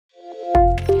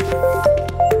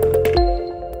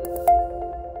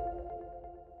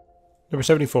Number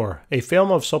 74. A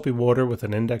film of soapy water with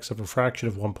an index of refraction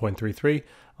of 1.33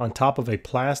 on top of a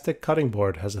plastic cutting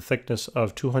board has a thickness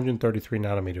of 233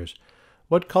 nanometers.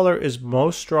 What color is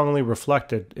most strongly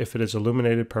reflected if it is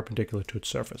illuminated perpendicular to its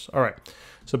surface? All right,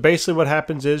 so basically what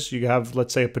happens is you have,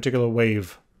 let's say, a particular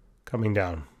wave coming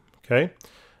down, okay?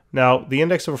 Now, the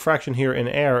index of refraction here in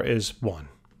air is 1,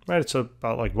 right? It's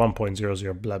about like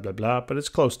 1.00 blah, blah, blah, but it's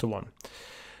close to 1.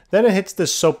 Then it hits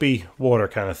this soapy water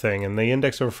kind of thing, and the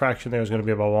index of refraction there is going to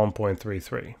be about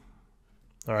 1.33.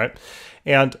 All right?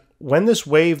 And when this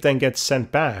wave then gets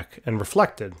sent back and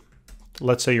reflected,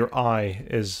 let's say your eye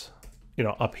is,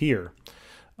 up here.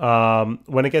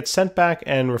 When it gets sent back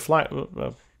and reflect,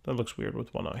 that looks weird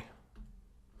with one eye.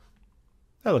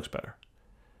 That looks better.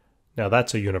 Now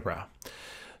that's a unibrow.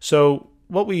 So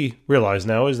what we realize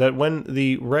now is that when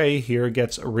the ray here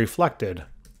gets reflected,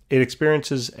 it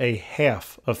experiences a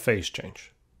half of phase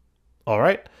change. All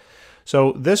right?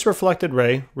 So this reflected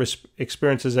ray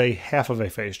experiences a half of a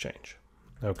phase change.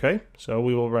 Okay? So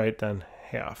we will write then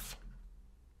half.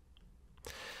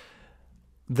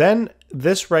 Then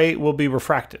this ray will be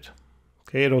refracted.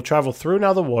 Okay? It'll travel through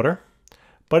now the water,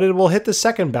 but it will hit the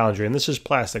second boundary, and this is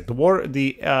plastic.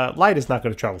 The light is not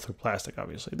going to travel through plastic,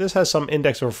 obviously. This has some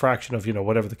index of refraction of,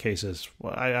 whatever the case is.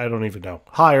 Well, I don't even know.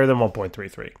 Higher than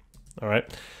 1.33. All right?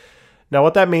 Now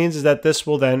what that means is that this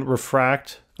will then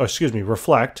reflect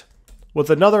with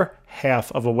another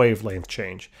half of a wavelength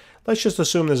change. Let's just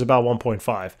assume there's about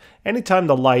 1.5. Anytime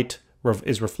the light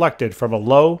is reflected from a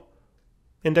low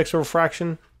index of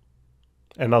refraction,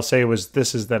 and I'll say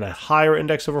this is then a higher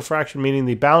index of refraction, meaning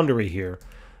the boundary here,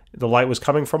 the light was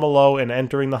coming from a low and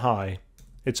entering the high,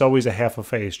 it's always a half a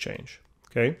phase change.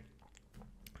 Okay?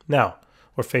 Now,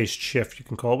 or phase shift, you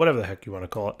can call it, whatever the heck you want to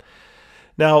call it.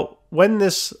 Now, when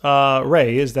this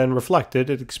ray is then reflected,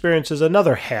 it experiences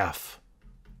another half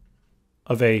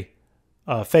of a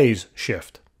phase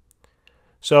shift.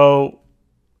 So,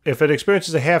 if it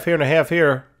experiences a half here and a half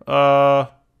here,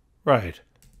 right,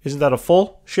 isn't that a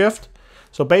full shift?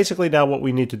 So basically now what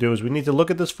we need to do is we need to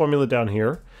look at this formula down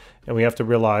here, and we have to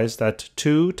realize that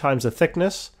 2 times the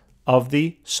thickness of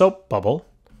the soap bubble,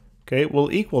 okay,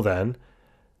 will equal then,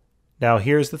 now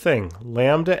here's the thing,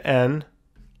 lambda n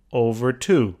over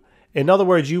 2. In other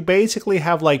words, you basically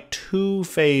have like 2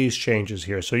 phase changes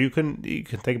here. So you can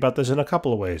think about this in a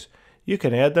couple of ways. You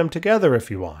can add them together if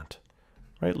you want,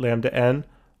 right? Lambda n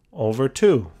over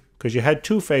 2, because you had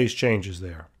 2 phase changes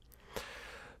there.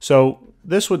 So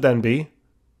this would then be,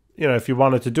 if you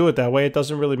wanted to do it that way, it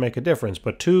doesn't really make a difference.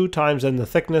 But 2 times then the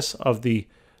thickness of the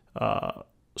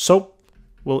soap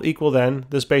will equal then,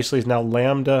 this basically is now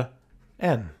lambda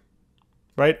n,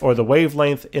 right? Or the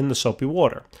wavelength in the soapy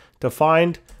water. To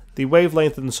find the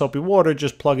wavelength in the soapy water,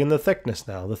 just plug in the thickness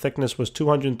now. The thickness was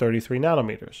 233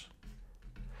 nanometers.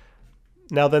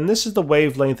 Now then, this is the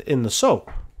wavelength in the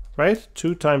soap, right?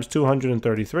 2 times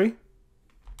 233. And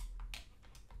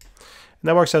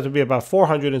that works out to be about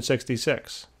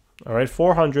 466. All right,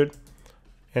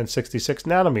 466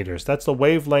 nanometers. That's the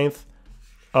wavelength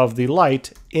of the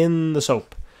light in the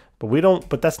soap.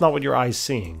 But that's not what your eye is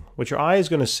seeing. What your eye is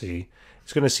going to see,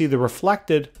 it's going to see the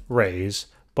reflected rays,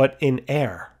 but in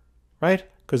air, right?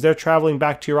 Because they're traveling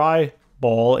back to your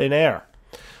eyeball in air.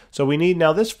 So we need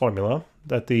now this formula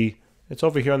that it's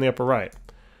over here on the upper right.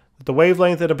 The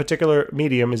wavelength in a particular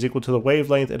medium is equal to the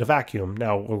wavelength in a vacuum.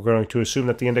 Now we're going to assume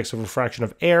that the index of refraction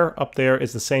of air up there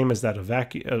is the same as that of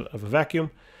a vacuum,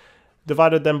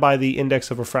 divided then by the index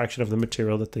of refraction of the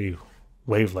material that the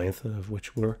wavelength of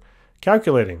which we're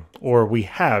calculating, or we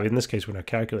have. In this case, we're not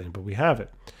calculating, but we have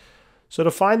it. So to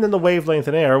find then the wavelength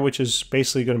in air, which is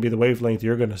basically going to be the wavelength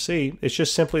you're going to see, it's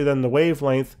just simply then the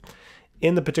wavelength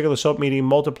in the particular soap medium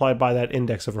multiplied by that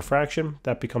index of refraction.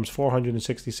 That becomes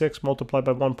 466 multiplied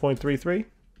by 1.33.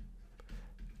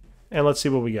 And let's see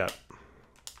what we get.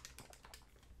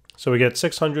 So we get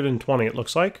 620, it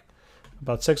looks like.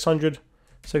 About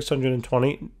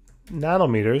 620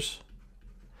 nanometers.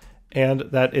 And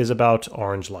that is about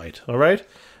orange light. All right?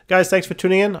 Guys, thanks for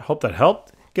tuning in. I hope that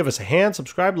helped. Give us a hand,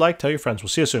 subscribe, like, tell your friends. We'll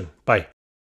see you soon. Bye.